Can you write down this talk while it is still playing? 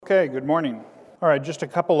Okay, good morning. All right, just a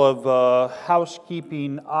couple of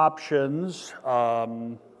housekeeping options.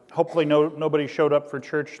 Hopefully nobody showed up for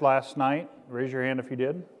church last night. Raise your hand if you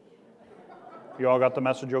did. You all got the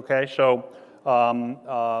message okay? So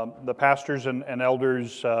the pastors and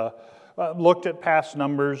elders looked at past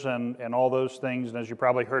numbers and all those things, and as you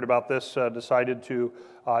probably heard about this, decided to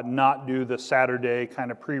not do the Saturday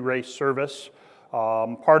kind of pre-race service.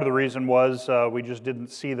 Part of the reason was we just didn't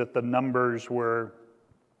see that the numbers were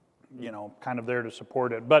kind of there to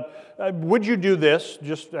support it. But would you do this?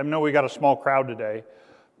 I know we got a small crowd today.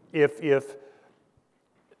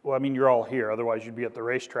 Well, I mean, you're all here. Otherwise, you'd be at the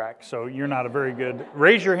racetrack. So you're not a very good...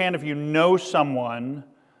 Raise your hand if you know someone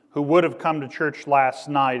who would have come to church last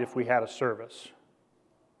night if we had a service.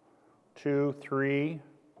 2, 3.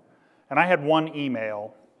 And I had one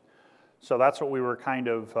email. So that's what we were kind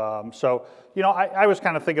of... I was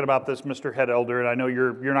kind of thinking about this, Mr. Head Elder, and I know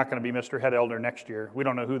you're not going to be Mr. Head Elder next year. We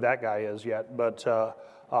don't know who that guy is yet, but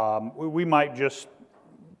we might just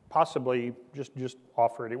possibly just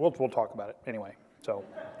offer it. We'll talk about it anyway. So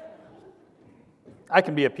I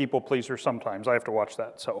can be a people pleaser sometimes. I have to watch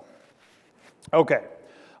that. So okay,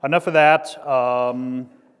 enough of that.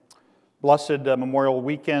 Blessed Memorial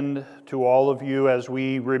Weekend to all of you as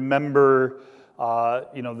we remember.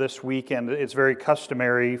 This weekend, it's very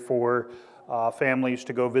customary for families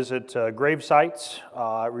to go visit grave sites,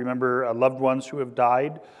 remember loved ones who have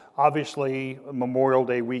died. Obviously, Memorial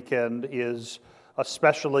Day weekend is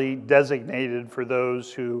especially designated for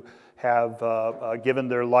those who have given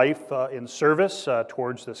their life in service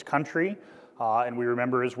towards this country. And we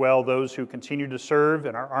remember as well those who continue to serve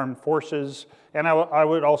in our armed forces. And I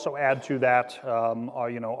would also add to that,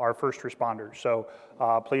 our first responders. So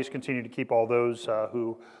please continue to keep all those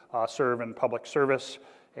who serve in public service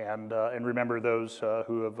and remember those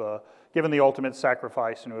who have given the ultimate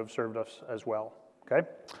sacrifice and who have served us as well. Okay.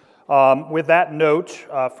 With that note,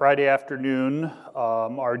 Friday afternoon,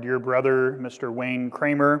 our dear brother, Mr. Wayne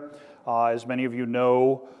Kramer, as many of you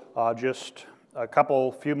know, just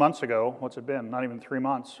a few months ago, what's it been? Not even 3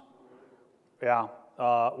 months. Yeah,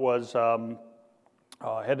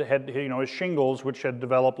 had his shingles, which had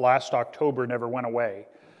developed last October, never went away,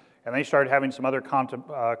 and they started having some other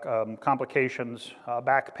complications,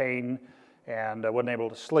 back pain, and wasn't able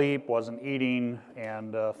to sleep, wasn't eating,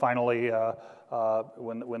 and finally,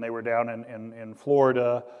 when they were down in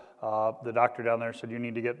Florida, the doctor down there said, "You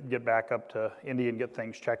need to get back up to Indy and get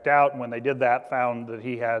things checked out." And when they did that, found that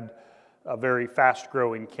he had a very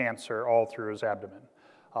fast-growing cancer all through his abdomen.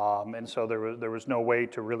 And so there was no way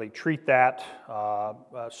to really treat that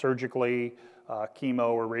surgically,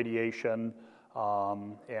 chemo or radiation.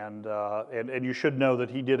 And you should know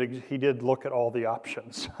that he did look at all the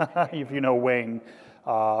options, if you know Wayne.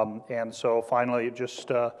 And so finally it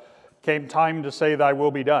just came time to say, "Thy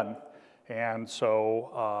will be done." And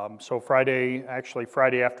so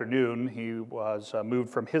Friday afternoon, he was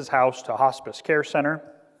moved from his house to Hospice Care Center.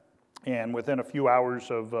 And within a few hours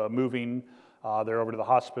of moving there over to the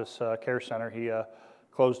Hospice Care Center, he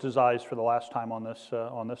closed his eyes for the last time on this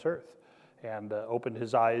earth, and opened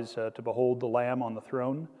his eyes to behold the Lamb on the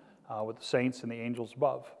throne with the saints and the angels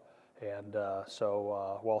above. And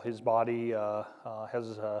so while his body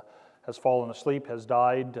has fallen asleep, has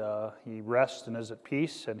died, he rests and is at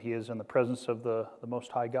peace, and he is in the presence of the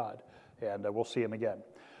Most High God. And we'll see him again.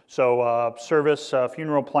 So service,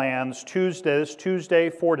 funeral plans, this Tuesday,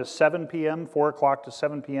 4 to 7 p.m., 4 o'clock to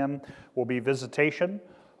 7 p.m. will be visitation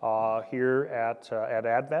here at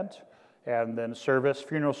Advent. And then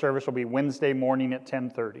funeral service will be Wednesday morning at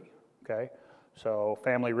 10:30, okay? So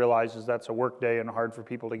family realizes that's a work day and hard for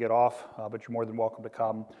people to get off, but you're more than welcome to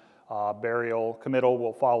come. Burial committal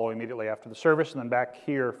will follow immediately after the service, and then back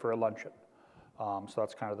here for a luncheon. So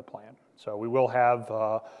that's kind of the plan. So we will have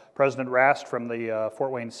President Rast from the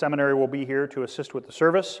Fort Wayne Seminary will be here to assist with the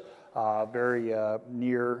service. Very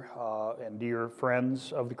near and dear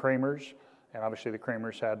friends of the Kramers, and obviously the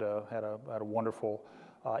Kramers had a wonderful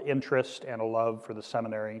interest and a love for the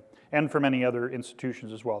seminary and for many other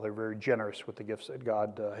institutions as well. They're very generous with the gifts that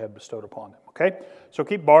God had bestowed upon them. Okay, so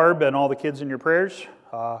keep Barb and all the kids in your prayers.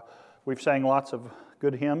 We've sang lots of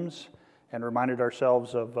good hymns and reminded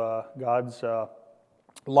ourselves of God's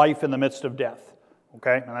life in the midst of death,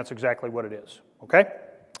 okay? And that's exactly what it is, okay?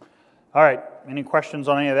 All right, any questions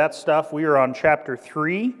on any of that stuff? We are on chapter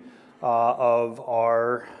 3 of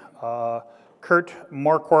our Kurt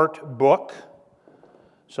Marquardt book.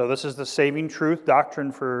 So this is the Saving Truth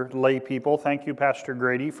Doctrine for Lay People. Thank you, Pastor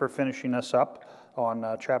Grady, for finishing us up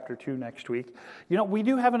on chapter 2 next week. We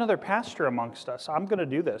do have another pastor amongst us. I'm going to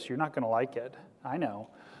do this. You're not going to like it. I know.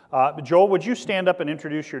 Joel, would you stand up and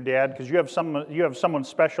introduce your dad? Because you have someone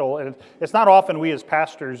special, and it's not often we as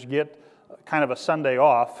pastors get kind of a Sunday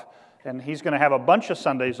off, and he's going to have a bunch of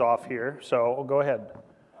Sundays off here, so go ahead.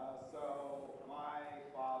 So my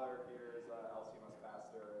father here is LCMS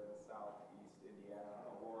pastor in southeast Indiana,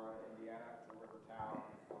 Aurora, Indiana. It's a river town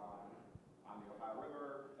on the Ohio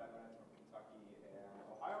River, 10 minutes from Kentucky and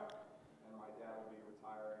Ohio. And my dad will be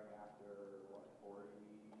retiring after, 40,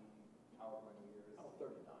 however many years?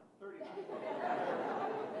 39.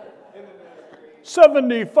 In the ministry.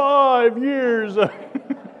 75 years! But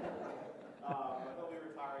they'll be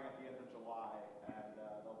retiring at the end of July, and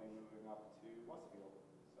they'll be moving up to Westfield.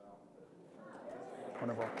 So,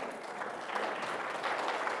 Wonderful.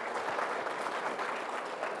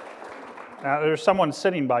 Now, there's someone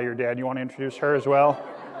sitting by your dad. You want to introduce her as well?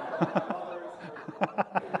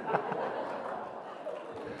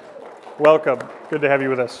 Welcome. Good to have you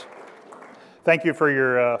with us. Thank you for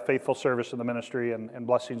your faithful service in the ministry and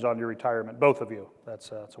blessings on your retirement, both of you.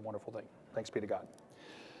 That's a wonderful thing. Thanks be to God.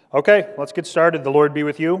 Okay, let's get started. The Lord be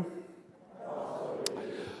with you.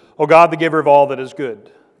 O God, the giver of all that is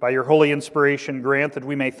good, by your holy inspiration grant that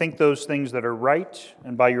we may think those things that are right,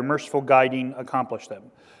 and by your merciful guiding accomplish them.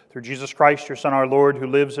 Through Jesus Christ, your Son, our Lord, who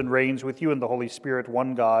lives and reigns with you in the Holy Spirit,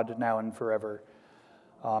 one God, now and forever.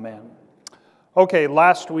 Amen. Okay,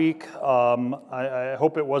 last week, I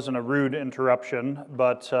hope it wasn't a rude interruption,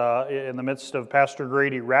 but in the midst of Pastor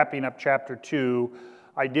Grady wrapping up chapter 2,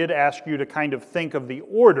 I did ask you to kind of think of the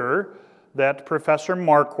order that Professor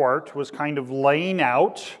Marquardt was kind of laying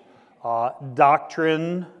out,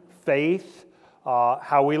 doctrine, faith,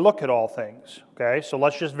 how we look at all things. Okay, so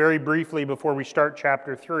let's just very briefly, before we start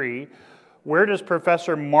chapter 3, where does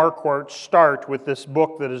Professor Marquardt start with this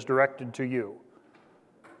book that is directed to you?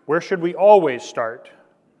 Where should we always start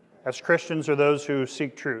as Christians or those who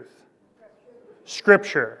seek truth?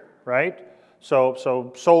 Scripture, right? So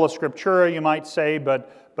sola scriptura, you might say,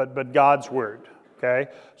 but God's Word.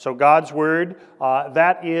 Okay, so God's Word,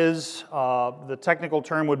 that is, the technical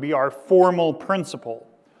term would be our formal principle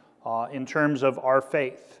in terms of our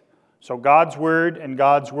faith. So God's Word and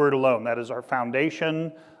God's Word alone, that is our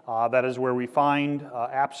foundation. That is where we find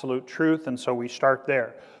absolute truth, and so we start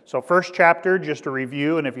there. So first chapter, just a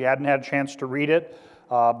review, and if you hadn't had a chance to read it,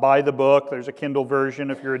 buy the book. There's a Kindle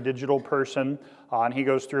version if you're a digital person, and he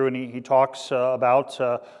goes through and he talks about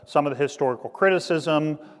some of the historical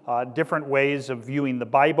criticism, different ways of viewing the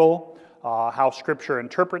Bible, how Scripture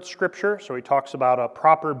interprets Scripture. So he talks about a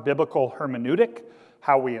proper biblical hermeneutic,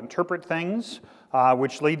 how we interpret things,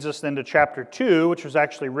 which leads us then to chapter 2, which was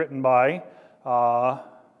actually written by...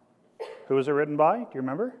 who was it written by? Do you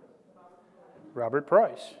remember? Robert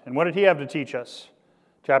Price. And what did he have to teach us?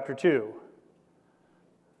 Chapter 2.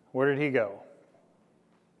 Where did he go?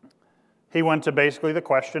 He went to basically the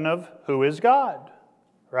question of who is God,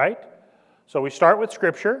 right? So we start with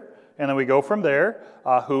Scripture, and then we go from there.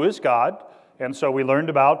 Who is God? And so we learned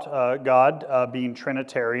about God being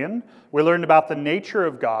Trinitarian. We learned about the nature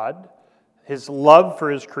of God, His love for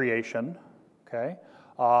His creation, okay?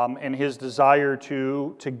 And His desire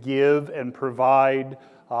to give and provide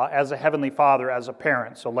as a Heavenly Father, as a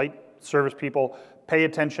parent. So late service people, pay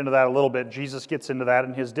attention to that a little bit. Jesus gets into that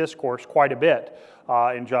in His discourse quite a bit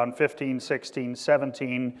in John 15, 16,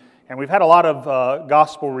 17. And we've had a lot of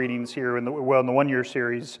gospel readings here in the one-year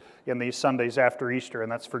series in these Sundays after Easter, and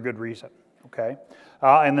that's for good reason. Okay?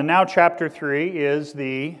 And then now chapter 3 is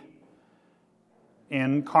the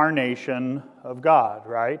incarnation of God,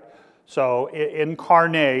 right? So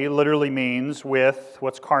incarnate literally means with,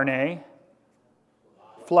 what's carne?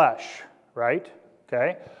 Flesh, right?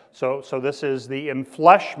 Okay? So this is the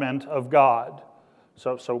enfleshment of God.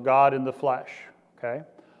 So God in the flesh, okay?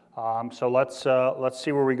 So let's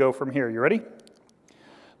see where we go from here. You ready?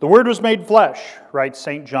 The Word was made flesh, writes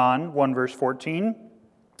St. John 1 verse 14,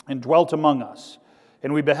 and dwelt among us.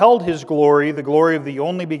 And we beheld His glory, the glory of the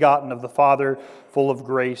only begotten of the Father, full of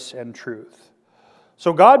grace and truth.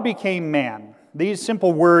 So God became man. These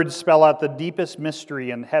simple words spell out the deepest mystery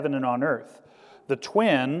in heaven and on earth, the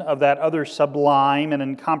twin of that other sublime and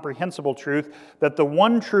incomprehensible truth that the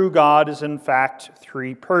one true God is in fact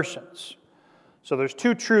three persons. So there's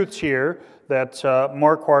two truths here that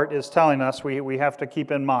Marquardt is telling us we have to keep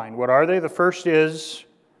in mind. What are they? The first is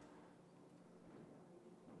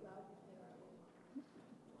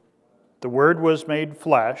the Word was made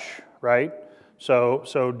flesh, right?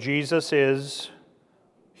 So Jesus is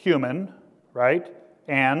human, right?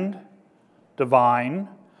 And divine.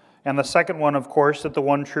 And the second one, of course, that the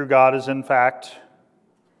one true God is in fact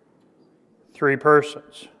three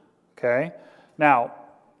persons. Okay? Now,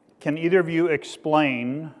 can either of you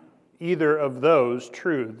explain either of those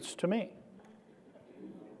truths to me.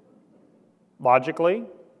 Logically,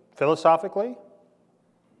 philosophically,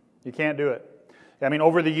 you can't do it. I mean,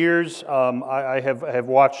 over the years, I have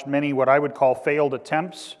watched many what I would call failed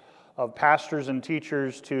attempts of pastors and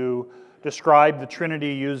teachers to describe the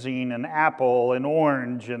Trinity using an apple, an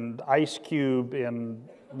orange, and ice cube, and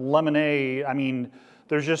lemonade. I mean,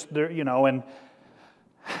 there's just, and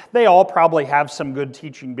they all probably have some good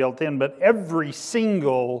teaching built in, but every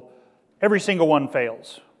single one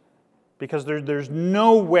fails. Because there's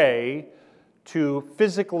no way to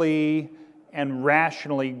physically and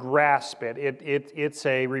rationally grasp it. It's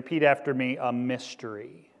repeat after me, a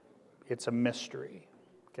mystery. It's a mystery,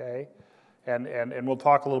 okay? And we'll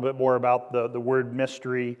talk a little bit more about the word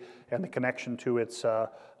mystery and the connection to its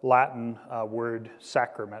Latin word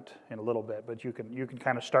sacrament in a little bit. But you can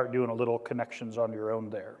kind of start doing a little connections on your own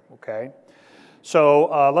there, okay?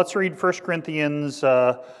 So let's read 1 Corinthians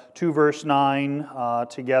 2 verse 9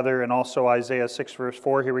 together, and also Isaiah 6 verse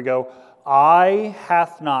 4. Here we go. Eye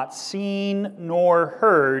hath not seen nor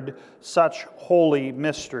heard such holy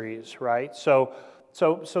mysteries, right? So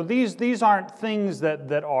these aren't things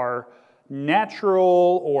that are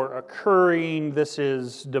natural or occurring. This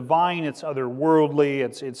is divine, it's otherworldly,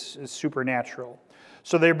 it's supernatural.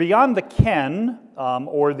 So they're beyond the ken,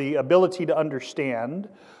 or the ability to understand,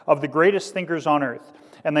 of the greatest thinkers on earth.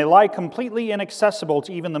 And they lie completely inaccessible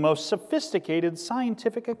to even the most sophisticated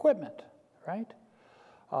scientific equipment, right?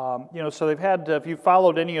 So they've had, if you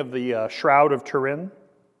followed any of the Shroud of Turin,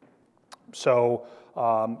 so,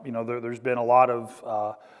 there's been a lot of,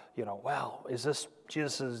 well, is this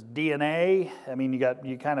Jesus' DNA? I mean,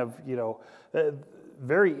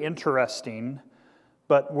 very interesting,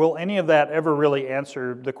 but will any of that ever really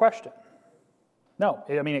answer the question? No,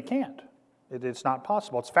 I mean, it can't. It's not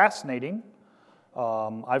possible. It's fascinating.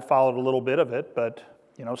 I've followed a little bit of it, but,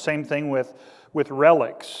 same thing with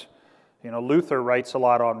relics. Luther writes a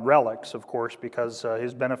lot on relics, of course, because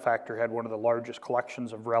his benefactor had one of the largest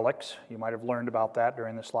collections of relics. You might have learned about that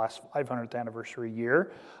during this last 500th anniversary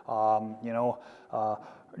year.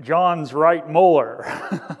 John's right molar,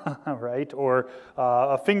 right? Or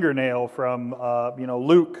a fingernail from,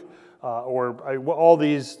 Luke, or all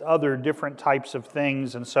these other different types of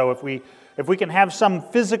things. And so if we can have some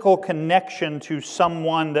physical connection to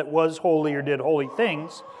someone that was holy or did holy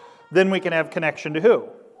things, then we can have connection to who?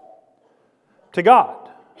 To God,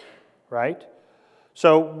 right?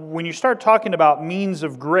 So when you start talking about means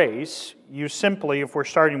of grace, you simply, if we're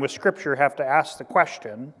starting with Scripture, have to ask the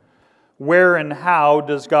question, where and how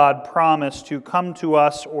does God promise to come to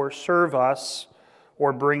us or serve us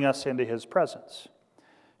or bring us into His presence?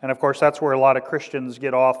 And of course, that's where a lot of Christians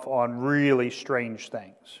get off on really strange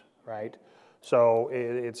things, right? So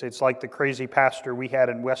it's like the crazy pastor we had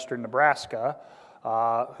in western Nebraska,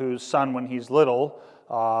 whose son, when he's little,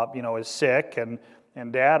 is sick, and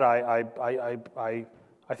Dad, I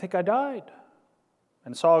think I died,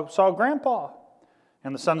 and saw Grandpa,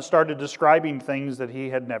 and the son started describing things that he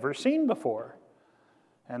had never seen before,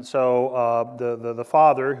 and so the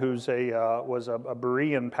father, who's was a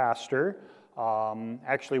Berean pastor,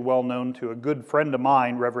 actually well known to a good friend of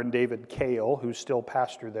mine, Reverend David Kale, who's still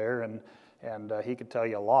pastor there, and he could tell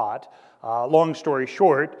you a lot. Long story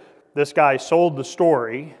short, this guy sold the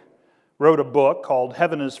story, wrote a book called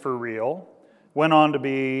Heaven is for Real, went on to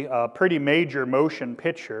be a pretty major motion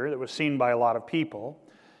picture that was seen by a lot of people.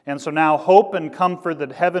 And so now hope and comfort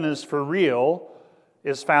that heaven is for real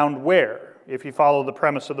is found where, if you follow the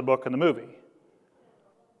premise of the book and the movie?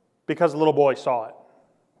 Because the little boy saw it.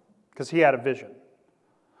 Because he had a vision.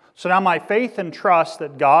 So now my faith and trust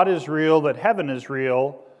that God is real, that heaven is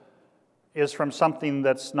real, is from something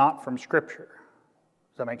that's not from Scripture.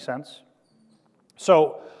 Does that make sense?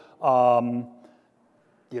 So,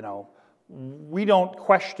 we don't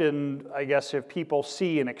question, I guess, if people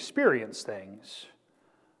see and experience things,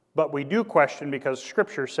 but we do question because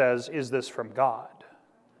Scripture says, is this from God?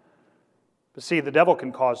 But see, the devil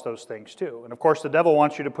can cause those things too. And of course, the devil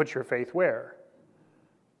wants you to put your faith where?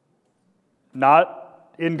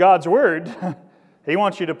 Not in God's Word. He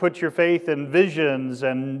wants you to put your faith in visions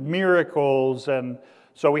and miracles, and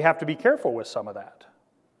so we have to be careful with some of that.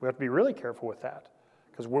 We have to be really careful with that.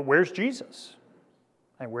 Because where's Jesus?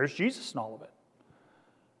 And where's Jesus in all of it?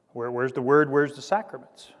 Where's the Word? Where's the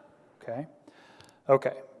sacraments? Okay.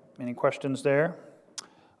 Any questions there?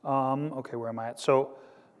 Okay, where am I at? So,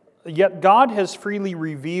 yet God has freely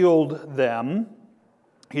revealed them.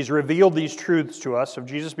 He's revealed these truths to us of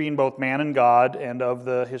Jesus being both man and God and of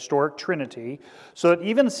the historic Trinity, so that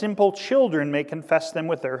even simple children may confess them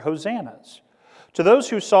with their hosannas. To those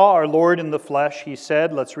who saw our Lord in the flesh, He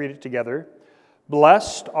said, let's read it together,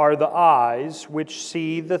 Blessed are the eyes which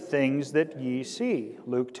see the things that ye see.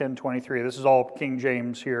 Luke 10:23. This is all King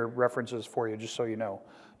James here references for you, just so you know.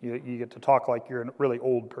 You get to talk like you're a really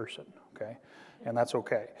old person, okay? And that's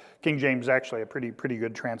okay. King James is actually a pretty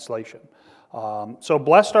good translation. So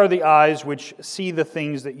blessed are the eyes which see the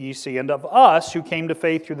things that ye see. And of us who came to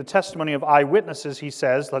faith through the testimony of eyewitnesses, he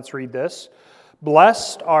says, let's read this.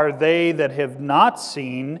 Blessed are they that have not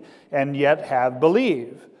seen and yet have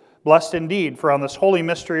believed. Blessed indeed, for on this holy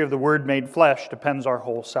mystery of the Word made flesh depends our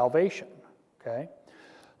whole salvation. Okay?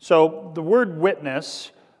 So the word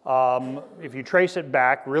witness, if you trace it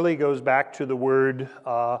back, really goes back to the word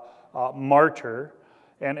martyr.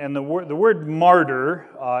 And the word martyr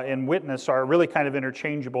and witness are really kind of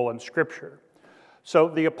interchangeable in Scripture. So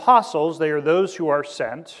the apostles, they are those who are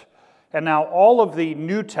sent. And now all of the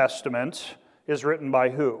New Testament is written by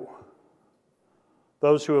who?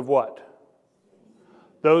 Those who have what?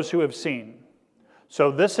 Those who have seen.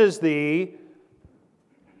 So this is the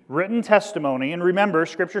written testimony. And remember,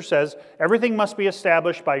 Scripture says everything must be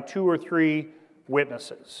established by 2 or 3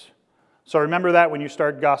 witnesses. So remember that when you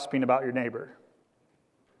start gossiping about your neighbor.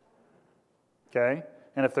 Okay?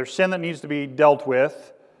 And if there's sin that needs to be dealt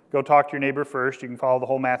with, go talk to your neighbor first. You can follow the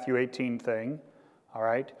whole Matthew 18 thing. All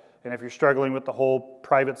right? And if you're struggling with the whole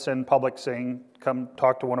private sin, public sin, come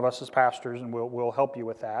talk to one of us as pastors and we'll help you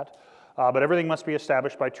with that. But everything must be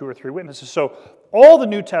established by 2 or 3 witnesses. So all the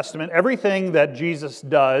New Testament, everything that Jesus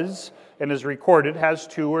does and is recorded has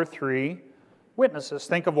 2 or 3 witnesses.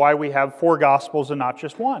 Think of why we have 4 Gospels and not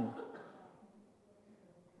just 1.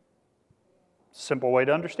 Simple way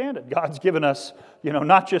to understand it. God's given us,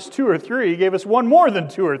 not just 2 or 3. He gave us one more than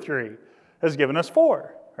 2 or 3. Has given us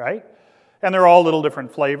 4, right? And they're all a little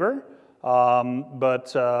different flavor,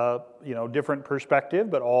 but different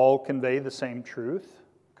perspective, but all convey the same truth.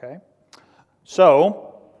 Okay.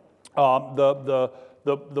 So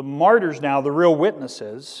the martyrs now, the real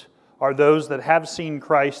witnesses, are those that have seen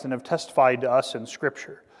Christ and have testified to us in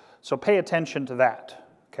Scripture. So pay attention to that.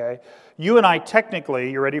 Okay. You and I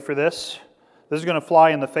technically, you ready for this? This is going to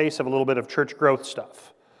fly in the face of a little bit of church growth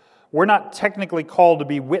stuff. We're not technically called to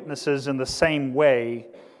be witnesses in the same way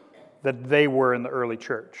that they were in the early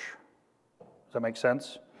church. Does that make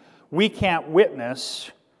sense? We can't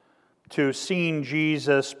witness to seeing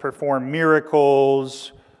Jesus perform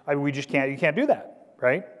miracles. We just can't. You can't do that,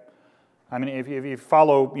 right? I mean, if you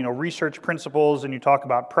follow, research principles and you talk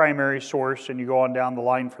about primary source and you go on down the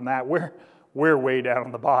line from that, we're way down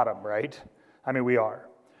on the bottom, right? I mean, we are.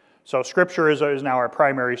 So Scripture is now our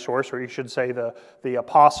primary source, or you should say the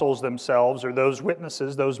apostles themselves, or those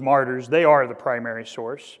witnesses, those martyrs, they are the primary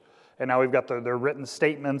source. And now we've got their written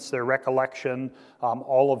statements, their recollection,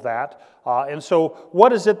 all of that. And so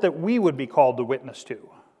what is it that we would be called to witness to?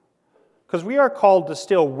 Because we are called to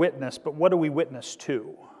still witness, but what do we witness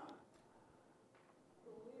to?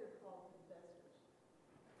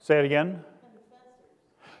 Say it again.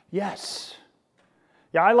 Yes.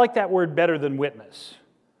 Yeah, I like that word better than witness.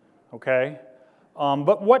 Okay?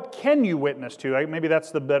 But what can you witness to? Maybe that's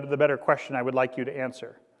the better question I would like you to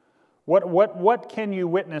answer. What can you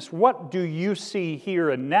witness? What do you see here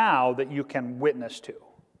and now that you can witness to?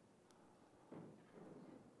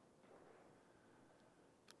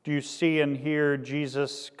 Do you see and hear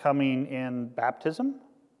Jesus coming in baptism?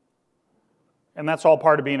 And that's all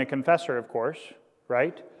part of being a confessor, of course,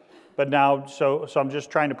 right? But now, so I'm just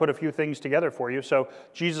trying to put a few things together for you. So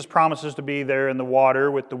Jesus promises to be there in the water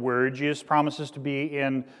with the Word. Jesus promises to be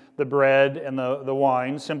in the bread and the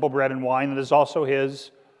wine, simple bread and wine, that is also His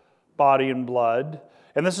body and blood.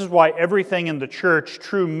 And this is why everything in the church,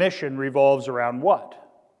 true mission, revolves around what?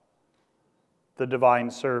 The divine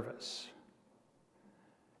service.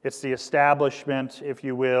 It's the establishment, if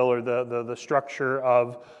you will, or the structure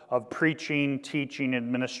of preaching, teaching,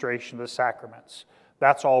 administration of the sacraments.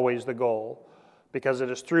 That's always the goal, because it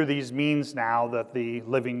is through these means now that the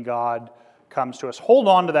living God comes to us. Hold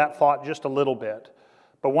on to that thought just a little bit.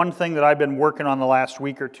 But one thing that I've been working on the last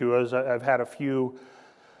week or two is I've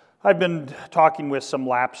been talking with some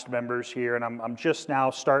lapsed members here, and I'm just now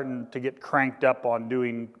starting to get cranked up on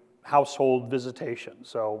doing household visitation.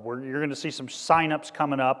 So you're going to see some sign-ups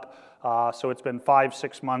coming up. So it's been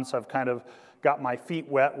 5-6 months. I've kind of got my feet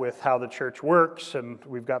wet with how the church works, and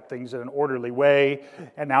we've got things in an orderly way.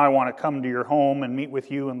 And now I want to come to your home and meet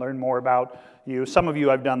with you and learn more about you. Some of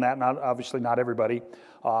you I've done that, obviously not everybody.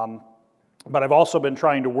 But I've also been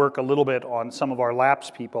trying to work a little bit on some of our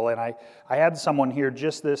lapsed people. And I had someone here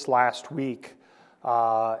just this last week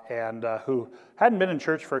who hadn't been in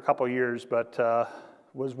church for a couple of years, but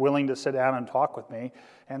was willing to sit down and talk with me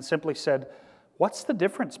and simply said, "What's the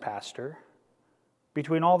difference, Pastor,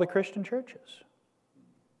 between all the Christian churches?"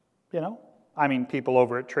 I mean, people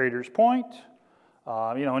over at Traders Point,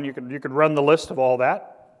 and you could run the list of all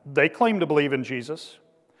that. They claim to believe in Jesus.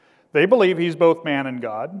 They believe he's both man and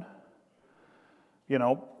God.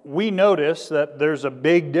 We notice that there's a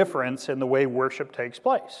big difference in the way worship takes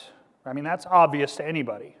place. I mean, that's obvious to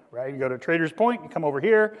anybody, right? You go to Traders Point, you come over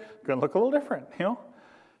here, it's going to look a little different,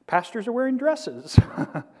 Pastors are wearing dresses.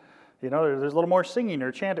 There's a little more singing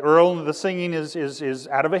or chanting, or only the singing is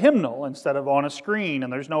out of a hymnal instead of on a screen,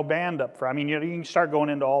 and there's no band up front. I mean, you can start going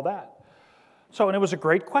into all that. And it was a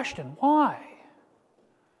great question. Why?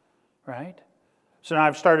 Right? So now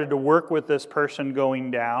I've started to work with this person going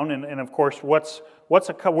down, and of course,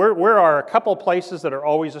 where are a couple places that are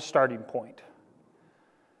always a starting point?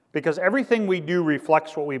 Because everything we do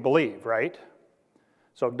reflects what we believe, right?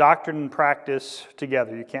 So doctrine and practice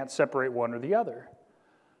together. You can't separate one or the other.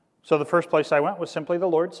 So the first place I went was simply the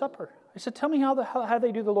Lord's Supper. I said, tell me how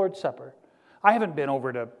they do the Lord's Supper. I haven't been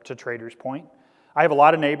over to Traders Point. I have a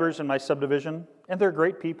lot of neighbors in my subdivision, and they're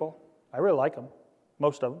great people. I really like them,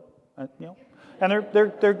 most of them. And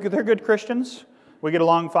they're good Christians. We get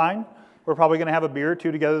along fine. We're probably going to have a beer or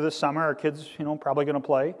two together this summer. Our kids, probably going to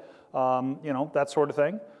play, that sort of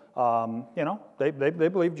thing. They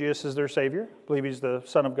believe Jesus is their Savior, believe he's the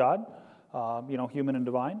Son of God, human and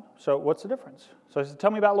divine. So what's the difference? So I said,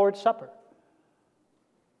 tell me about Lord's Supper.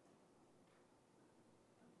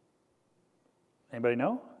 Anybody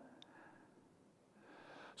know?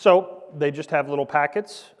 So they just have little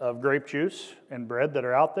packets of grape juice and bread that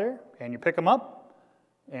are out there, and you pick them up,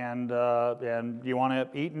 and you want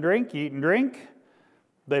to eat and drink, you eat and drink.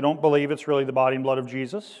 They don't believe it's really the body and blood of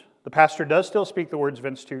Jesus. The pastor does still speak the words of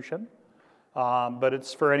institution, but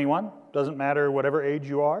it's for anyone. Doesn't matter whatever age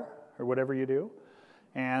you are or whatever you do.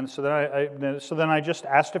 And so then I just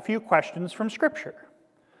asked a few questions from Scripture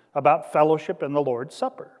about fellowship and the Lord's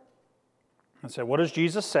Supper. I said, what does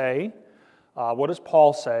Jesus say? What does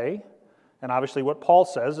Paul say? And obviously what Paul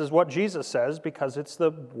says is what Jesus says because it's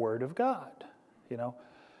the Word of God.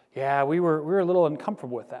 Yeah, we were a little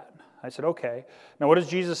uncomfortable with that. I said, okay. Now, what does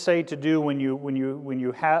Jesus say to do when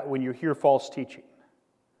you hear false teaching?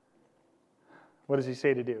 What does he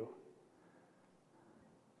say to do?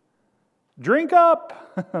 Drink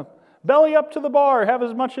up, belly up to the bar, have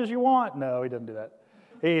as much as you want. No, he doesn't do that.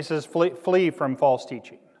 He says, flee from false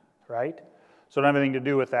teaching, right? So, it doesn't have anything to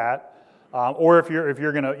do with that. Or if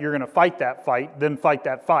you're gonna fight that fight, then fight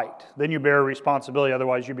that fight. Then you bear responsibility.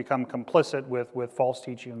 Otherwise, you become complicit with false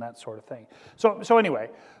teaching and that sort of thing. So anyway.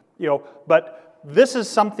 But this is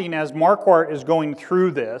something as Marquardt is going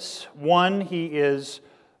through this, one, he is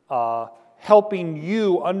helping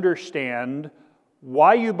you understand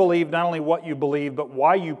why you believe, not only what you believe, but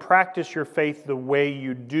why you practice your faith the way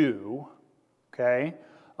you do, okay,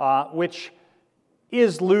 which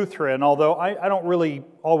is Lutheran, although I don't really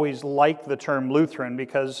always like the term Lutheran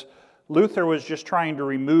because Luther was just trying to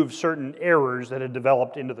remove certain errors that had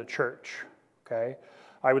developed into the church, okay?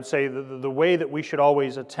 I would say the way that we should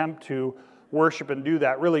always attempt to worship and do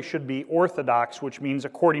that really should be orthodox, which means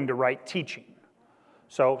according to right teaching.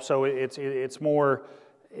 So it's more,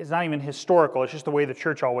 it's not even historical, it's just the way the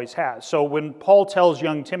church always has. So when Paul tells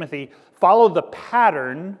young Timothy, follow the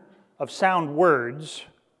pattern of sound words,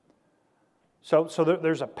 so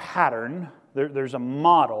there's a pattern, there's a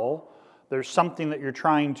model, there's something that you're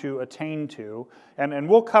trying to attain to. And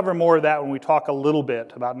we'll cover more of that when we talk a little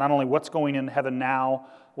bit about not only what's going in heaven now,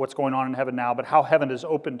 what's going on in heaven now, but how heaven is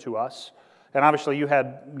open to us. And obviously you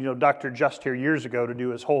had Dr. Just here years ago to do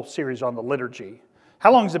his whole series on the liturgy.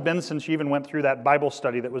 How long has it been since you even went through that Bible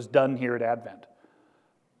study that was done here at Advent?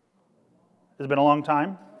 Has it been a long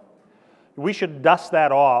time? We should dust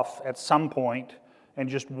that off at some point and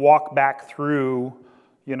just walk back through,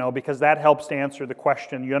 because that helps to answer the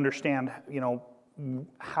question. You understand,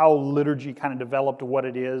 how liturgy kind of developed, what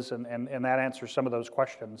it is, and that answers some of those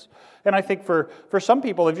questions. And I think for some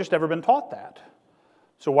people, they've just never been taught that.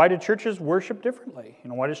 So why did churches worship differently?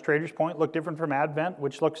 Why does Traders Point look different from Advent,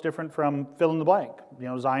 which looks different from fill in the blank?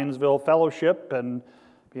 Zionsville Fellowship and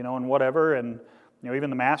whatever, and even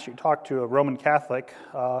the Mass. You talk to a Roman Catholic.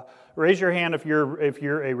 Raise your hand if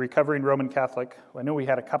you're a recovering Roman Catholic. I know we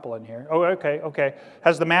had a couple in here. Oh, okay.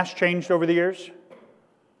 Has the Mass changed over the years?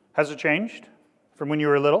 Has it changed from when you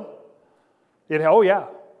were little? Oh yeah.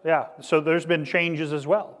 So there's been changes as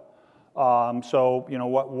well.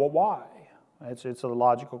 Why? It's a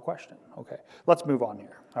logical question. Okay, let's move on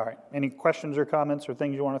here. All right. Any questions or comments or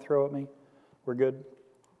things you want to throw at me? We're good.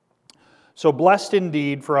 So blessed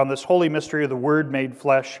indeed, for on this holy mystery of the Word made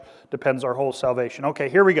flesh depends our whole salvation. Okay,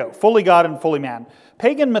 here we go. Fully God and fully man.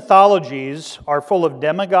 Pagan mythologies are full of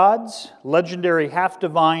demigods, legendary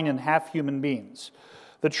half-divine and half-human beings.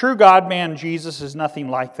 The true God-man Jesus is nothing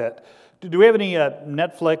like that. Do we have any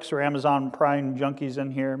Netflix or Amazon Prime junkies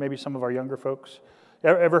in here? Maybe some of our younger folks.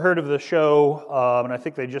 Ever heard of the show, and I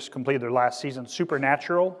think they just completed their last season,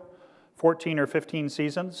 Supernatural, 14 or 15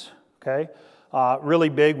 seasons, okay? Really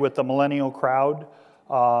big with the millennial crowd.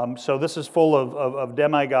 So this is full of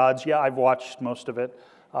demigods. Yeah, I've watched most of it,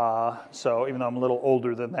 so even though I'm a little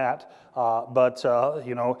older than that. But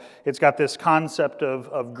it's got this concept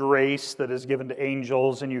of grace that is given to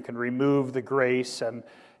angels, and you can remove the grace, and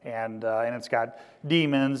it's got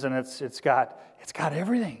demons, and it's got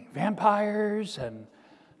everything, vampires, and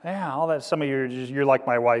yeah, all that. Some of you you're like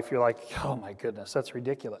my wife. You're like, oh my goodness, that's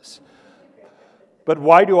ridiculous. But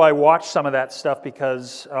why do I watch some of that stuff?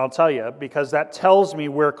 Because I'll tell you, because that tells me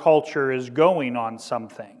where culture is going on some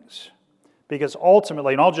things. Because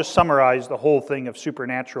ultimately, and I'll just summarize the whole thing of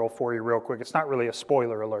Supernatural for you real quick. It's not really a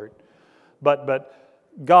spoiler alert, but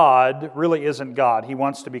God really isn't God. He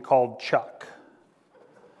wants to be called Chuck.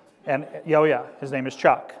 And his name is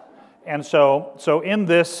Chuck. And so in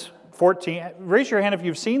this 14, raise your hand if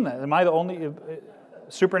you've seen that. Am I the only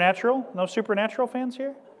Supernatural? No Supernatural fans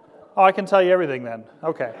here? Oh, I can tell you everything then.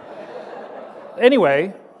 Okay.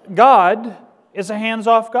 Anyway, God is a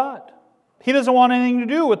hands-off God. He doesn't want anything to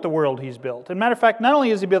do with the world He's built. As a matter of fact, not only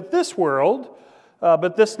has He built this world,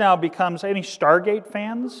 but this now becomes, any Stargate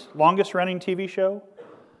fans? Longest-running TV show?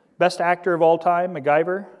 Best actor of all time,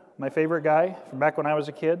 MacGyver, my favorite guy from back when I was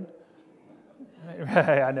a kid.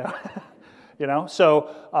 I know. So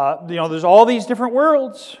there's all these different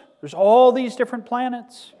worlds. There's all these different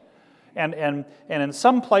planets. And in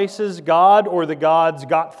some places, God or the gods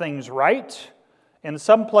got things right. In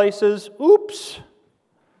some places, oops,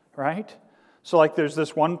 right? So like there's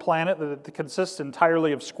this one planet that consists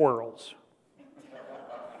entirely of squirrels.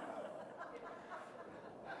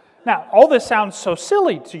 Now, all this sounds so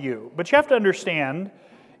silly to you, but you have to understand,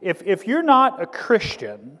 if you're not a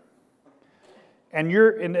Christian,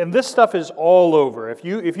 and this stuff is all over, if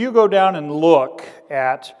you go down and look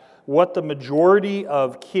at what the majority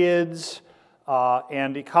of kids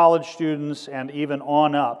and college students and even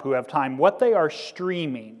on up who have time, what they are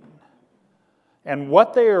streaming and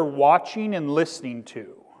what they are watching and listening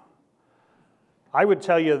to, I would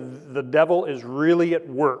tell you the devil is really at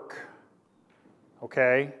work,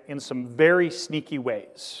 okay, in some very sneaky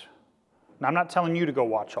ways. Now, I'm not telling you to go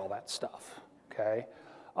watch all that stuff, okay,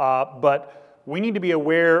 but we need to be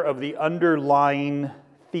aware of the underlying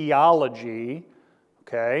theology,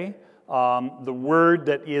 okay, the word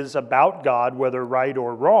that is about God, whether right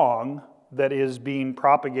or wrong, that is being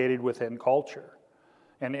propagated within culture.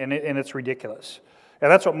 And it's ridiculous.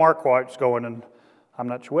 And that's what Mark White's going, and I'm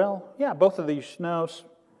not sure. Well, yeah, both of these, no,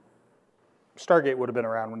 Stargate would have been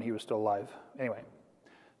around when he was still alive. Anyway,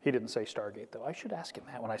 he didn't say Stargate, though. I should ask him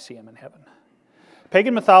that when I see him in heaven.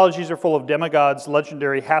 Pagan mythologies are full of demigods,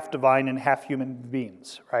 legendary, half-divine, and half-human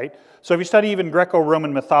beings, right? So if you study even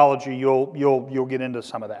Greco-Roman mythology, you'll get into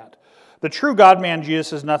some of that. The true God-man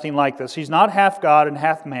Jesus is nothing like this. He's not half God and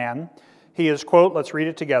half man. He is, quote, let's read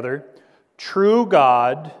it together, true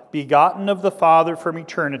God, begotten of the Father from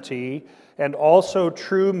eternity, and also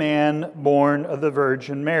true man, born of the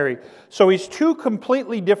Virgin Mary. So he's two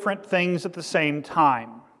completely different things at the same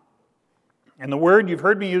time. And the word, you've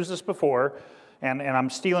heard me use this before, and I'm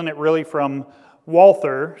stealing it really from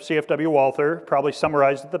Walther, C.F.W. Walther, probably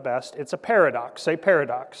summarized it the best. It's a paradox. Say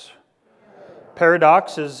paradox.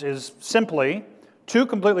 Paradox is simply two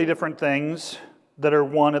completely different things that are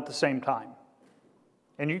one at the same time.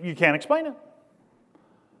 And you can't explain it,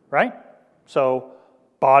 right? So,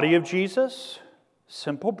 body of Jesus,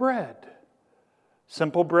 simple bread.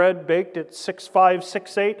 Simple bread baked at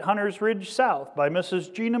 6568 Hunters Ridge South by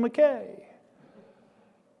Mrs. Gina McKay,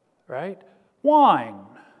 right? Wine,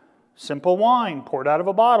 simple wine poured out of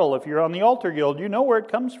a bottle. If you're on the Altar Guild, you know where it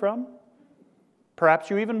comes from.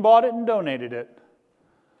 Perhaps you even bought it and donated it.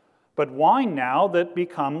 But wine now that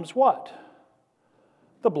becomes what?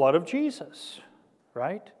 The blood of Jesus,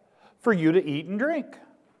 right? For you to eat and drink,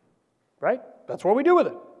 right? That's what we do with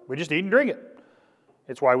it. We just eat and drink it.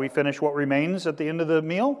 It's why we finish what remains at the end of the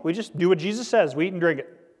meal. We just do what Jesus says. We eat and drink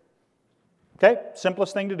it. Okay?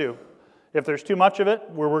 Simplest thing to do. If there's too much of it,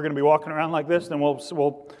 where we're going to be walking around like this, then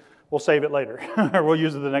we'll save it later. Or we'll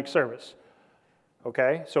use it the next service.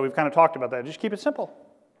 Okay? So we've kind of talked about that. Just keep it simple.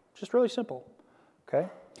 Just really simple. Okay?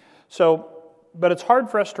 So, but it's hard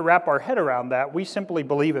for us to wrap our head around that. We simply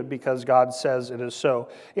believe it because God says it is so.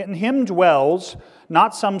 In Him dwells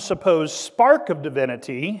not some supposed spark of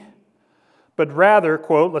divinity, but rather,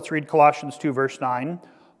 quote, let's read Colossians 2, verse 9,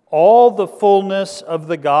 all the fullness of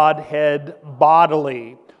the Godhead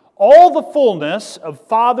bodily. All the fullness of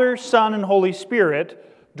Father, Son, and Holy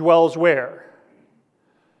Spirit dwells where?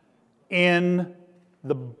 In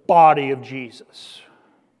the body of Jesus.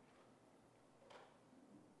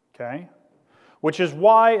 Okay? Which is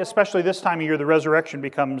why, especially this time of year, the resurrection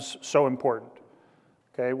becomes so important.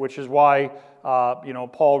 Okay? Which is why,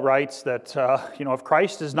 Paul writes that, if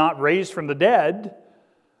Christ is not raised from the dead,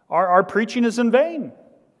 our preaching is in vain.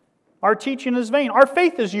 Our teaching is vain. Our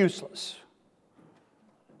faith is useless.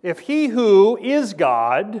 If he who is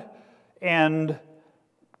God and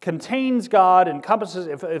contains God, encompasses,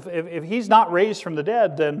 if he's not raised from the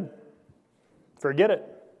dead, then forget it.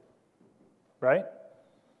 Right?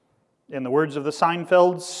 In the words of the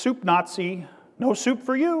Seinfeld soup Nazi, no soup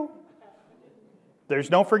for you. There's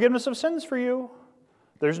no forgiveness of sins for you.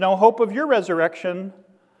 There's no hope of your resurrection.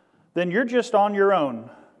 Then you're just on your own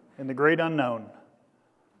in the great unknown.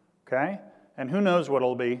 Okay? And who knows what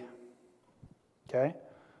it'll be. Okay?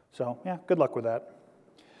 So, good luck with that.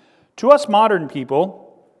 To us modern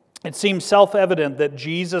people, it seems self-evident that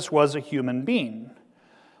Jesus was a human being.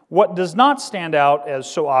 What does not stand out as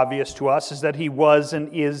so obvious to us is that he was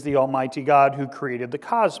and is the Almighty God who created the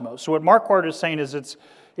cosmos. So what Marquardt is saying is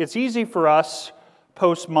it's easy for us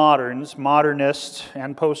postmoderns, modernists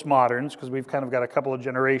and postmoderns, because we've kind of got a couple of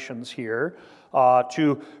generations here,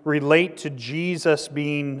 to relate to Jesus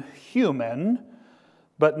being human.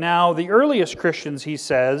 But now the earliest Christians, he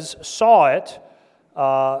says, saw it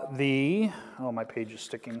my page is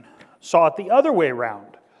sticking. Saw it the other way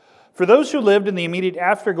around. For those who lived in the immediate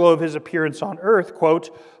afterglow of his appearance on earth,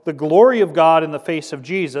 quote, the glory of God in the face of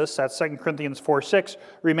Jesus, that's 2 Corinthians 4:6,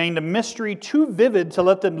 remained a mystery too vivid to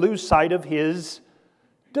let them lose sight of his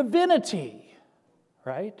divinity.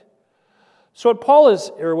 Right? So what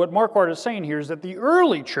Marquardt is saying here is that the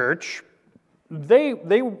early church, they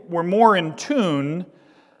were more in tune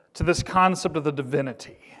to this concept of the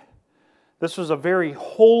divinity. This was a very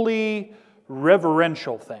holy,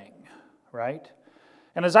 reverential thing, right?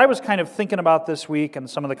 And as I was kind of thinking about this week and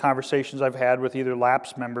some of the conversations I've had with either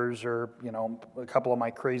LAPS members or, a couple of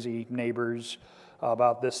my crazy neighbors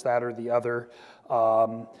about this, that, or the other,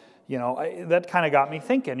 that kind of got me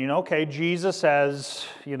thinking, okay, Jesus as,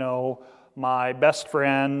 my best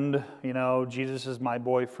friend, Jesus is my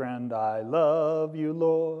boyfriend, I love you,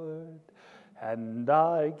 Lord, and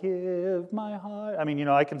I give my heart.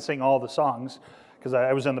 I can sing all the songs because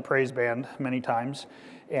I was in the praise band many times.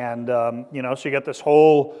 And, so you get this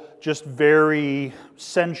whole just very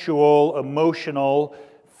sensual, emotional,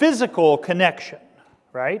 physical connection,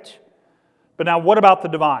 right? But now what about the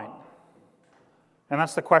divine? And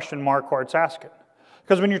that's the question Marquardt's asking.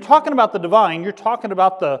 Because when you're talking about the divine, you're talking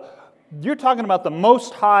about the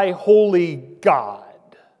most high, holy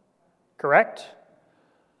God, correct?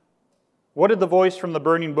 What did the voice from the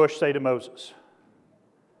burning bush say to Moses?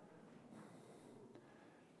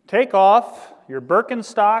 Take off your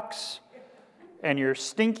Birkenstocks and your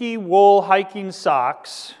stinky wool hiking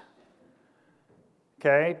socks,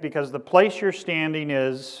 okay, because the place you're standing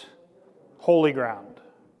is holy ground.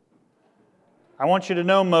 I want you to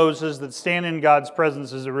know, Moses, that standing in God's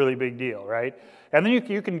presence is a really big deal, right? And then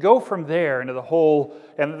you can go from there into the whole,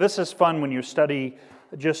 and this is fun when you study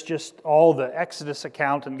just all the Exodus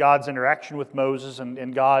account and God's interaction with Moses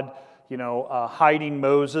and God, hiding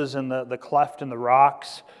Moses in the cleft in the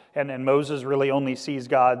rocks. And Moses really only sees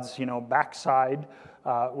God's, backside,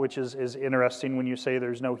 which is interesting when you say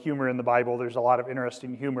there's no humor in the Bible. There's a lot of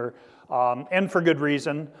interesting humor, and for good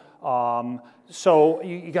reason. So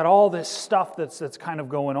you got all this stuff that's kind of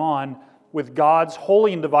going on with God's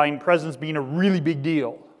holy and divine presence being a really big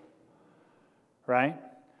deal, right?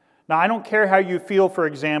 Now, I don't care how you feel, for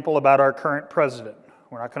example, about our current president.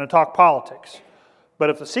 We're not going to talk politics. But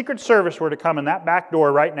if the Secret Service were to come in that back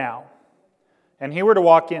door right now, and he were to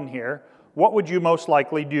walk in here, what would you most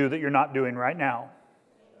likely do that you're not doing right now?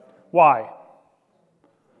 Why?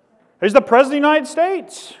 He's the President of the United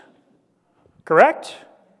States. Correct?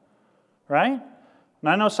 Right? And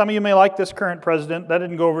I know some of you may like this current president. That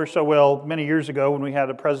didn't go over so well many years ago when we had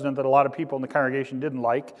a president that a lot of people in the congregation didn't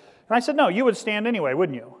like. And I said, no, you would stand anyway,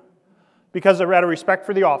 wouldn't you? Because they're out of respect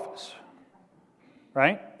for the office.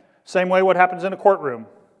 Right? Same way what happens in a courtroom.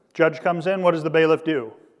 Judge comes in, what does the bailiff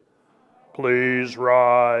do? Please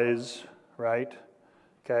rise. Right?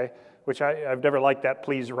 Okay? Which I've never liked that,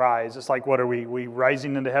 please rise. It's like, what are we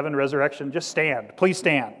rising into heaven, resurrection? Just stand. Please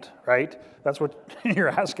stand. Right? That's what you're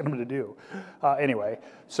asking them to do. Anyway,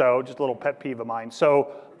 so just a little pet peeve of mine.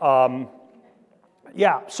 So,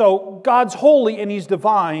 so God's holy and He's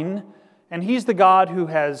divine, and He's the God who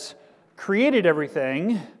has created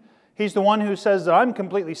everything. He's the one who says that I'm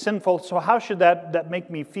completely sinful, so how should that make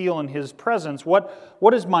me feel in His presence? What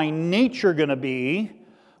is my nature going to be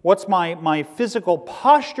What's my physical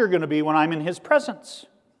posture going to be when I'm in His presence?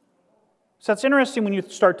 So that's interesting when you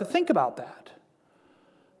start to think about that.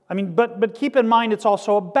 I mean, but keep in mind it's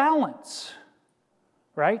also a balance,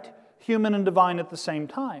 right? Human and divine at the same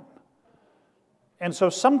time. And so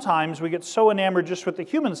sometimes we get so enamored just with the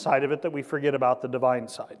human side of it that we forget about the divine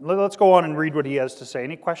side. Let's go on and read what he has to say.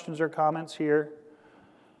 Any questions or comments here?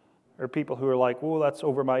 Or people who are like, "Oh, that's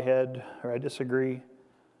over my head," or "I disagree."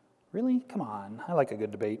 Really? Come on. I like a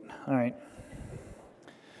good debate. All right.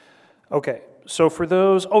 Okay. So for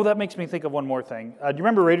those... Oh, that makes me think of one more thing. Do you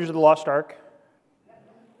remember Raiders of the Lost Ark?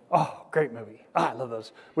 Oh, great movie. I love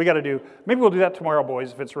those. We got to do... Maybe we'll do that tomorrow,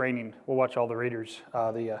 boys, if it's raining. We'll watch all the Raiders.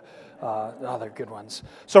 They're good ones.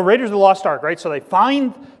 So Raiders of the Lost Ark, right? So they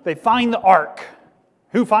find the Ark.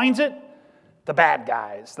 Who finds it? The bad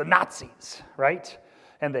guys, the Nazis, right?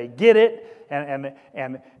 And they get it, and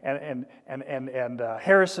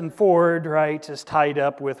Harrison Ford, right, is tied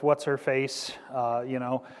up with what's-her-face,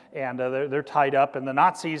 and they're tied up, and the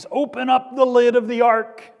Nazis open up the lid of the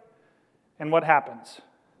Ark, and what happens?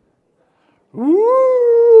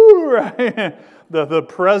 Woo! Right? The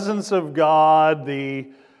presence of God,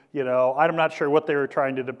 I'm not sure what they were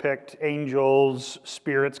trying to depict. Angels,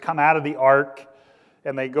 spirits come out of the Ark,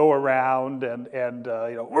 and they go around and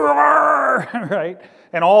right?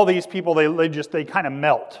 And all these people, they kind of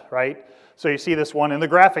melt, right? So you see this one, and the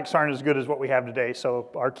graphics aren't as good as what we have today, so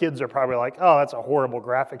our kids are probably like, "Oh, that's a horrible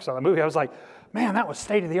graphics on the movie." I was like, man, that was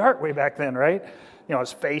state of the art way back then, right?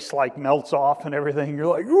 His face like melts off and everything. You're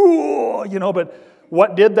like, ooh, but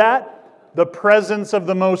what did that? The presence of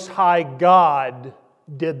the Most High God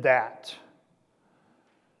did that.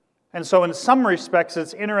 And so in some respects,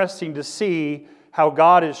 it's interesting to see how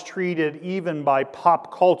God is treated even by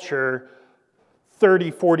pop culture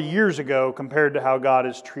 30, 40 years ago compared to how God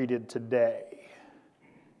is treated today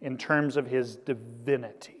in terms of His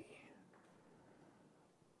divinity.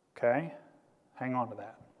 Okay? Hang on to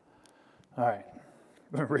that. All right.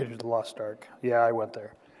 Raiders of the Lost Ark. Yeah, I went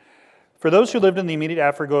there. For those who lived in the immediate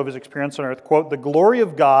afterglow of His experience on earth, quote, "The glory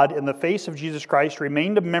of God in the face of Jesus Christ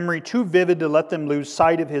remained a memory too vivid to let them lose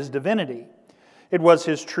sight of His divinity. It was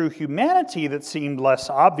His true humanity that seemed less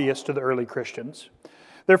obvious to the early Christians.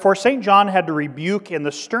 Therefore, St. John had to rebuke in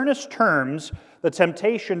the sternest terms the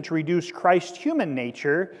temptation to reduce Christ's human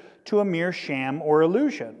nature to a mere sham or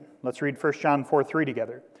illusion." Let's read 1 John 4:3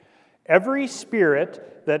 together. "Every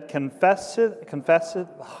spirit that confesseth,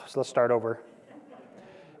 let's start over.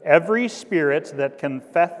 Every spirit that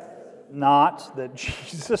confesseth not that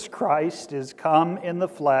Jesus Christ is come in the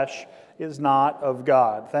flesh is not of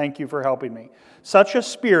God." Thank you for helping me. Such a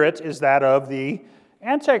spirit is that of the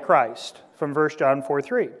Antichrist, from 1 John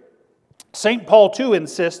 4:3. St. Paul, too,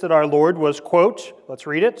 insists that our Lord was, quote, let's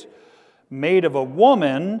read it, "made of a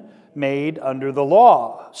woman, made under the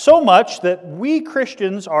law. So much that we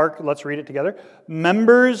Christians are," let's read it together,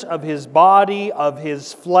 "members of His body, of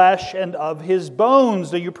His flesh, and of His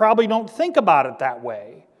bones." Now, you probably don't think about it that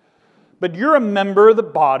way, but you're a member of the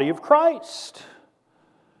body of Christ.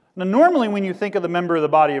 Now, normally when you think of the member of the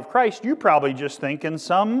body of Christ, you probably just think in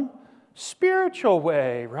some spiritual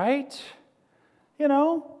way, right?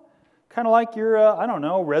 Kind of like you're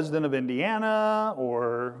a, resident of Indiana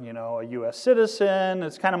or, a U.S. citizen.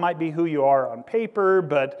 It's kind of might be who you are on paper,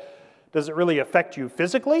 but does it really affect you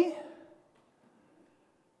physically?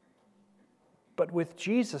 But with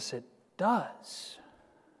Jesus, it does.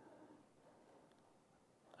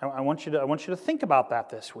 I want you to think about that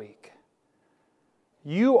this week.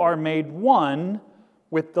 You are made one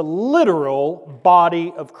with the literal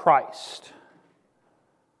body of Christ.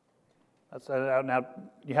 Now,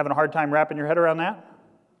 you having a hard time wrapping your head around that?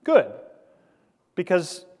 Good.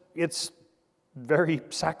 Because it's very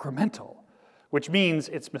sacramental, which means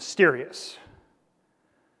it's mysterious,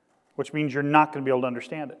 which means you're not going to be able to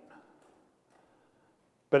understand it.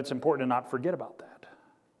 But it's important to not forget about that.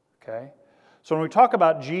 Okay? So when we talk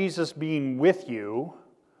about Jesus being with you,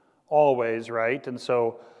 always, right? And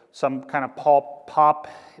so some kind of pop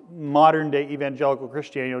modern-day evangelical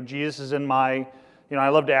Christianity, Jesus is in my... I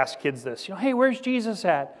love to ask kids this. Hey, where's Jesus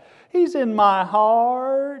at? He's in my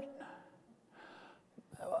heart.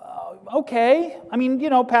 Okay.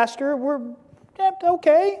 Pastor, we're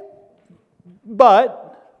okay.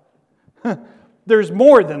 But there's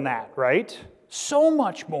more than that, right? So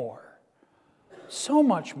much more. So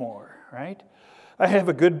much more, right? I have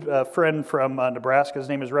a good friend from Nebraska. His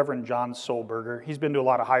name is Reverend John Solberger. He's been to a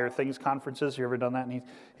lot of Higher Things conferences. You ever done that? And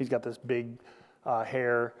he's got this big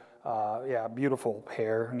hair. Beautiful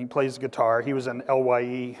hair, and he plays guitar. He was an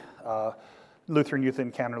LYE Lutheran Youth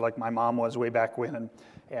Encounter like my mom was way back when,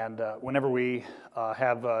 and whenever we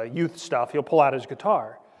have youth stuff, he'll pull out his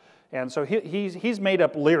guitar. And so he's made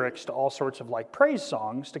up lyrics to all sorts of like praise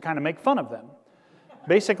songs to kind of make fun of them.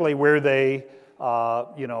 Basically where they,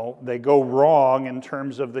 they go wrong in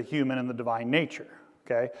terms of the human and the divine nature.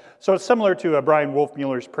 Okay? So it's similar to Brian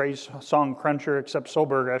Wolfmueller's praise song Cruncher, except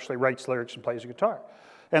Solberg actually writes lyrics and plays a guitar.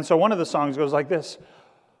 And so one of the songs goes like this.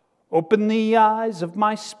 Open the eyes of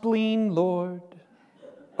my spleen, Lord.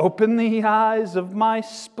 Open the eyes of my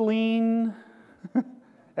spleen.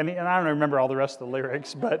 And I don't remember all the rest of the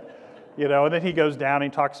lyrics, but, and then he goes down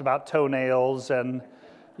and he talks about toenails and,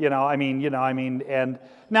 and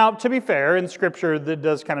now, to be fair, in Scripture, that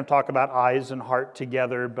does kind of talk about eyes and heart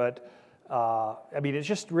together, but, it's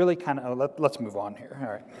just really kind of, let's move on here. All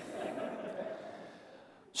right.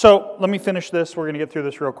 So, let me finish this. We're going to get through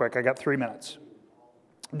this real quick. I got 3 minutes.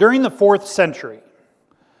 During the 4th century,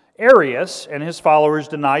 Arius and his followers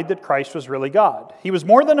denied that Christ was really God. He was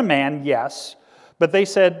more than a man, yes, but they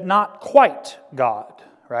said not quite God,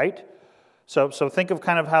 right? So think of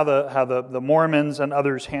kind of how the Mormons and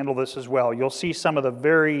others handle this as well. You'll see some of the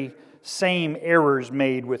very same errors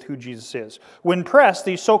made with who Jesus is. When pressed,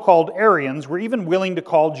 these so-called Arians were even willing to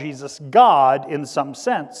call Jesus God in some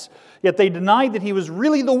sense, yet they denied that he was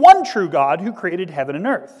really the one true God who created heaven and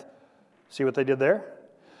earth. See what they did there?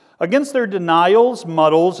 Against their denials,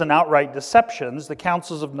 muddles, and outright deceptions, the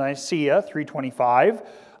councils of Nicaea, 325,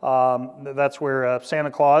 that's where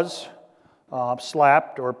Santa Claus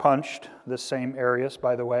slapped or punched this same Arius,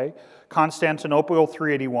 by the way. Constantinople,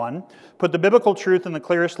 381, put the biblical truth in the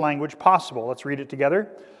clearest language possible. Let's read it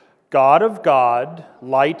together. God of God,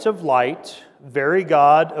 light of light, very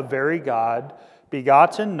God of very God,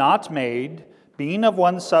 begotten, not made, being of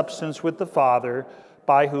one substance with the Father,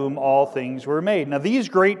 by whom all things were made. Now, these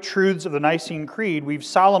great truths of the Nicene Creed we've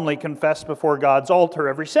solemnly confessed before God's altar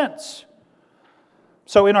ever since.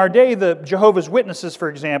 So in our day, the Jehovah's Witnesses, for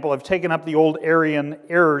example, have taken up the old Arian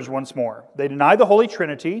errors once more. They deny the Holy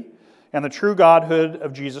Trinity and the true Godhood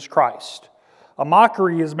of Jesus Christ. A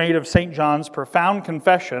mockery is made of St. John's profound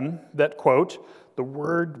confession that, quote, the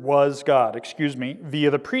Word was God,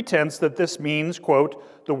 via the pretense that this means,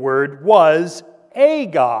 quote, the Word was a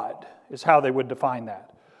God, is how they would define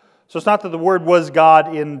that. So it's not that the Word was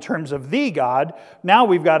God in terms of the God. Now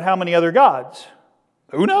we've got how many other gods?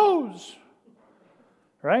 Who knows?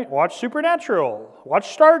 Right? Watch Supernatural.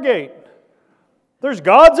 Watch Stargate. There's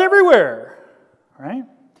gods everywhere. Right?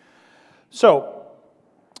 So,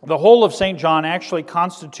 the whole of St. John actually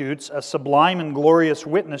constitutes a sublime and glorious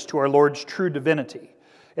witness to our Lord's true divinity.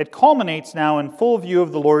 It culminates now in full view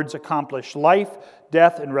of the Lord's accomplished life,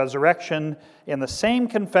 death, and resurrection in the same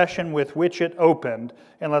confession with which it opened.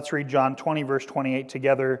 And let's read John 20, verse 28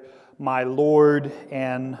 together. My Lord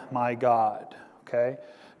and my God. Okay?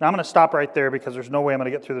 Now I'm going to stop right there because there's no way I'm going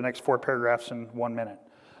to get through the next 4 paragraphs in 1 minute.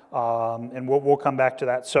 And we'll come back to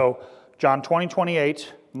that. So, John 20,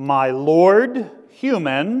 28, my Lord,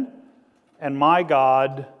 human, and my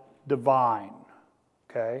God, divine.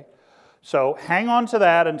 Okay? So hang on to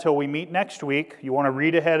that until we meet next week. You want to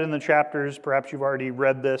read ahead in the chapters. Perhaps you've already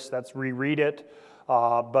read this. That's reread it.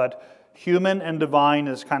 But human and divine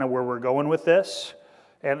is kind of where we're going with this.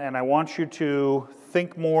 And I want you to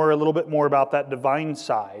think a little bit more about that divine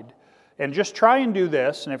side. And just try and do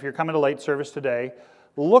this. And if you're coming to late service today,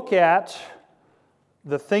 look at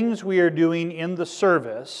the things we are doing in the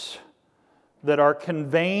service that are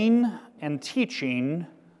conveying and teaching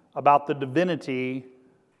about the divinity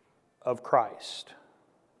of Christ,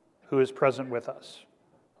 who is present with us.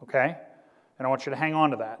 Okay? And I want you to hang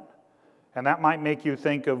on to that. And that might make you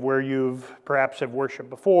think of where you've perhaps have worshiped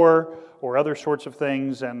before or other sorts of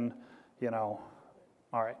things and, All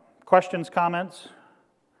right. Questions, comments?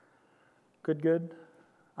 Good?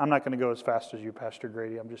 I'm not going to go as fast as you, Pastor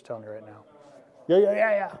Grady. I'm just telling you right now. Yeah. What do you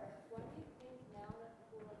think now that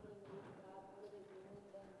people have been moved to God, what are they doing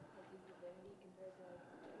then with his divinity compared to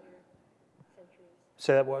earlier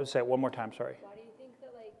centuries? Say it one more time, sorry. Why do you think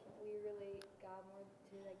that we relate God more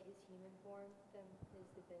to his human form than his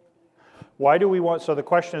divinity? So the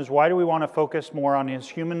question is, why do we want to focus more on his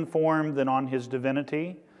human form than on his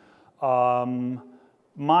divinity?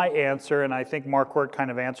 My answer, and I think Mark Wirt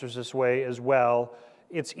kind of answers this way as well,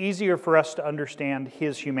 it's easier for us to understand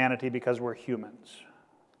his humanity because we're humans.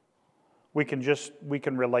 We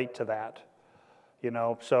can relate to that.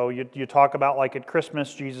 So you talk about like at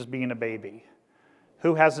Christmas, Jesus being a baby.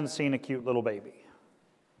 Who hasn't seen a cute little baby?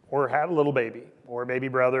 Or had a little baby? Or a baby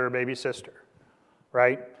brother or baby sister?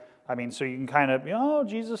 Right? So you can kind of,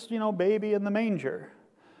 Jesus, baby in the manger.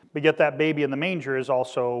 But yet that baby in the manger is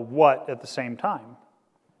also what at the same time?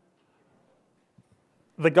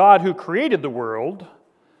 The God who created the world,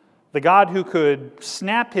 the God who could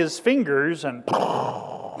snap his fingers and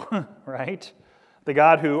right? The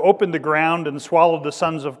God who opened the ground and swallowed the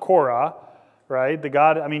sons of Korah, right? The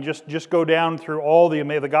God, I mean, just go down through all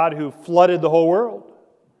the God who flooded the whole world.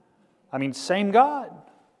 I mean, same God.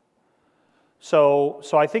 So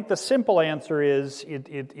I think the simple answer is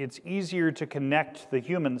it's easier to connect the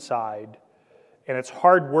human side, and it's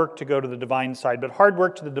hard work to go to the divine side. But hard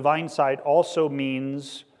work to the divine side also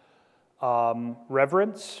means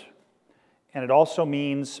reverence, and it also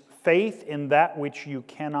means faith in that which you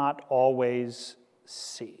cannot always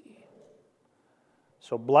see.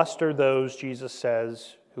 So blessed are those, Jesus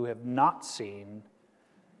says, who have not seen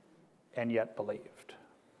and yet believed.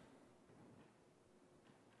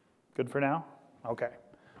 Good for now? Okay.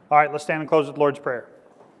 All right, let's stand and close with the Lord's Prayer.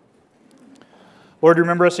 Lord,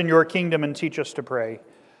 remember us in your kingdom and teach us to pray.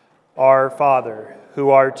 Our Father, who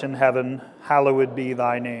art in heaven, hallowed be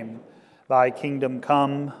thy name. Thy kingdom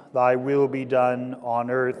come, thy will be done on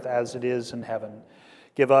earth as it is in heaven.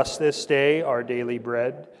 Give us this day our daily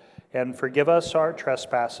bread, and forgive us our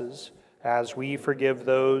trespasses, as we forgive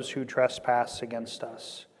those who trespass against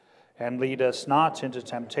us. And lead us not into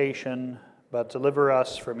temptation, but deliver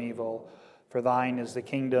us from evil. For thine is the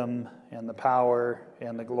kingdom, and the power,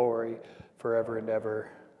 and the glory, forever and ever.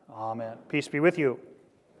 Amen. Peace be with you.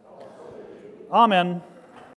 Amen.